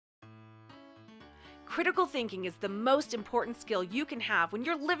Critical thinking is the most important skill you can have when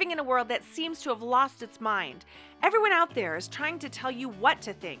you're living in a world that seems to have lost its mind. Everyone out there is trying to tell you what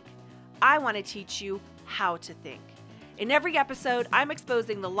to think. I want to teach you how to think. In every episode, I'm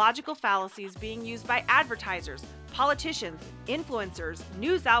exposing the logical fallacies being used by advertisers, politicians, influencers,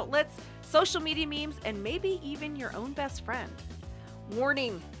 news outlets, social media memes, and maybe even your own best friend.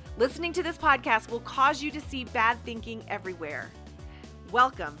 Warning, listening to this podcast will cause you to see bad thinking everywhere.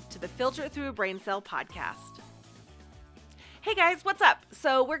 Welcome to the Filter It Through a Brain Cell podcast. Hey guys, what's up?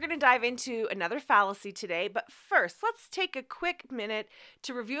 So we're going to dive into another fallacy today, but first, let's take a quick minute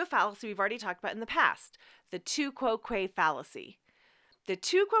to review a fallacy we've already talked about in the past, the tu quoque fallacy. The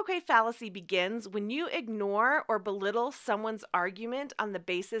tu quoque fallacy begins when you ignore or belittle someone's argument on the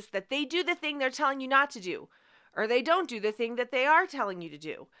basis that they do the thing they're telling you not to do, or they don't do the thing that they are telling you to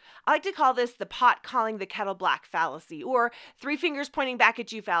do. I like to call this the pot calling the kettle black fallacy, or three fingers pointing back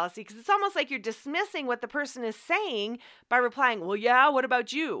at you fallacy, because it's almost like you're dismissing what the person is saying by replying, well, yeah, what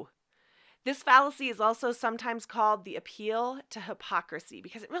about you? This fallacy is also sometimes called the appeal to hypocrisy,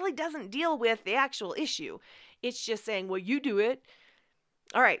 because it really doesn't deal with the actual issue. It's just saying, well, you do it.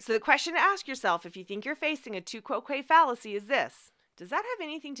 All right, so the question to ask yourself if you think you're facing a tu quoque fallacy is this: does that have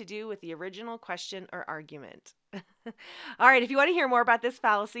anything to do with the original question or argument? All right, if you want to hear more about this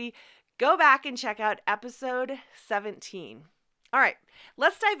fallacy, go back and check out episode 17. All right,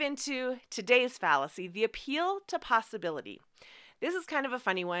 let's dive into today's fallacy, the appeal to possibility. This is kind of a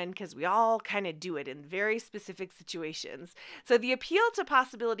funny one because we all kind of do it in very specific situations. So the appeal to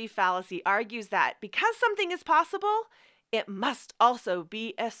possibility fallacy argues that because something is possible, it must also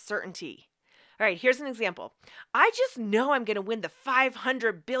be a certainty. All right, here's an example. I just know I'm going to win the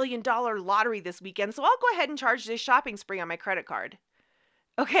 $500 billion lottery this weekend, so I'll go ahead and charge this shopping spree on my credit card.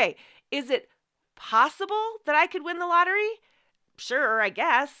 Okay, is it possible that I could win the lottery? Sure, I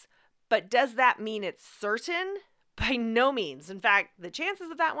guess. But does that mean it's certain? By no means. In fact, the chances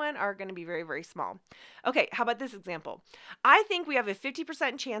of that one are going to be very, very small. Okay, how about this example? I think we have a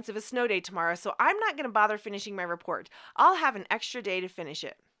 50% chance of a snow day tomorrow, so I'm not going to bother finishing my report. I'll have an extra day to finish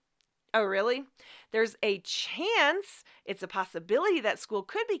it. Oh, really? There's a chance, it's a possibility that school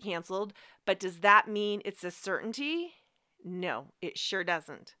could be canceled, but does that mean it's a certainty? No, it sure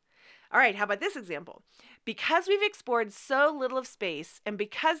doesn't. All right, how about this example? Because we've explored so little of space, and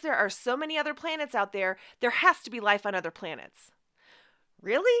because there are so many other planets out there, there has to be life on other planets.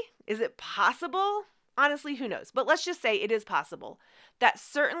 Really? Is it possible? Honestly, who knows? But let's just say it is possible. That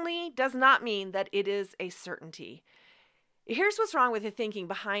certainly does not mean that it is a certainty. Here's what's wrong with the thinking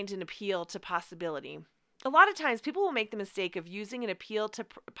behind an appeal to possibility. A lot of times people will make the mistake of using an appeal to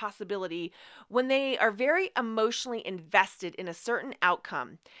possibility when they are very emotionally invested in a certain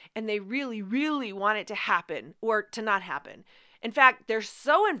outcome and they really, really want it to happen or to not happen. In fact, they're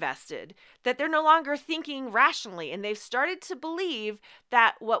so invested that they're no longer thinking rationally, and they've started to believe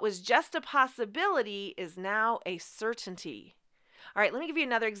that what was just a possibility is now a certainty. All right, let me give you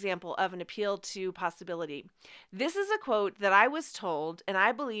another example of an appeal to possibility. This is a quote that I was told and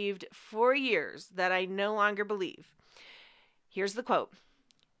I believed for years that I no longer believe. Here's the quote.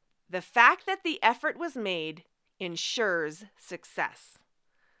 The fact that the effort was made ensures success.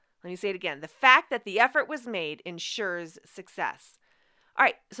 Let me say it again. The fact that the effort was made ensures success. All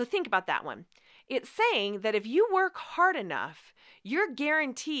right, so think about that one. It's saying that if you work hard enough, you're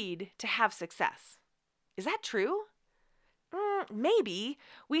guaranteed to have success. Is that true? Maybe.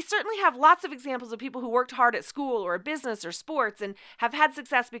 We certainly have lots of examples of people who worked hard at school or a business or sports and have had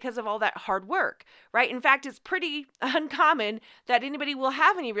success because of all that hard work, right? In fact, it's pretty uncommon that anybody will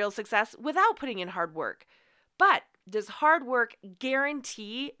have any real success without putting in hard work. But does hard work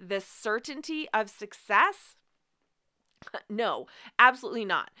guarantee the certainty of success? No, absolutely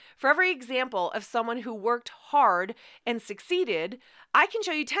not. For every example of someone who worked hard and succeeded, I can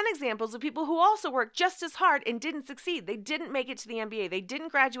show you 10 examples of people who also worked just as hard and didn't succeed. They didn't make it to the MBA. They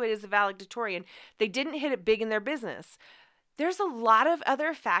didn't graduate as a valedictorian. They didn't hit it big in their business. There's a lot of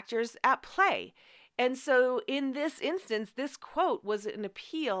other factors at play. And so in this instance, this quote was an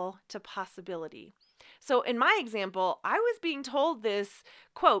appeal to possibility. So in my example, I was being told this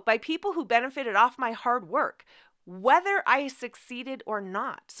quote by people who benefited off my hard work, whether I succeeded or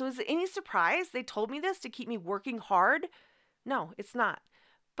not. So is it any surprise they told me this to keep me working hard? No, it's not.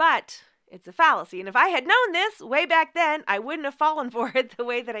 But it's a fallacy. And if I had known this way back then, I wouldn't have fallen for it the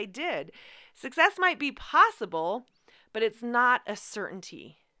way that I did. Success might be possible, but it's not a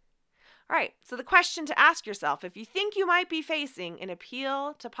certainty. All right, so the question to ask yourself, if you think you might be facing an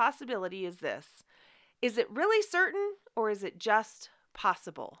appeal to possibility, is this: is it really certain or is it just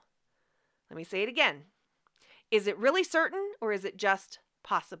possible? Let me say it again. Is it really certain or is it just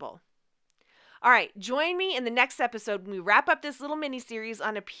possible? All right, join me in the next episode when we wrap up this little mini-series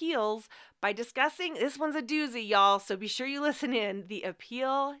on appeals by discussing, this one's a doozy, y'all, so be sure you listen in, the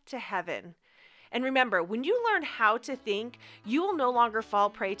appeal to heaven. And remember, when you learn how to think, you will no longer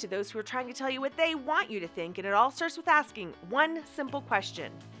fall prey to those who are trying to tell you what they want you to think, and it all starts with asking one simple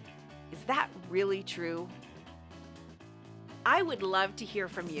question. Is that really true? I would love to hear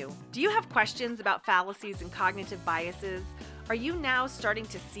from you. Do you have questions about fallacies and cognitive biases? Are you now starting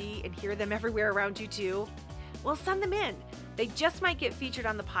to see and hear them everywhere around you too? Well, send them in. They just might get featured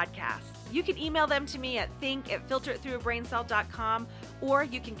on the podcast. You can email them to me at think@filteritthroughabraincell.com, or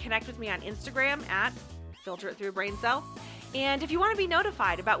you can connect with me on Instagram at filteritthroughabraincell. And if you want to be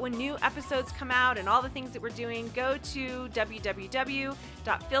notified about when new episodes come out and all the things that we're doing, go to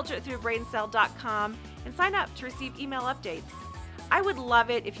www.filteritthroughabraincell.com and sign up to receive email updates. I would love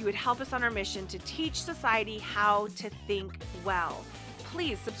it if you would help us on our mission to teach society how to think well.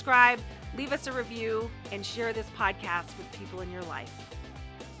 Please subscribe, leave us a review, and share this podcast with people in your life.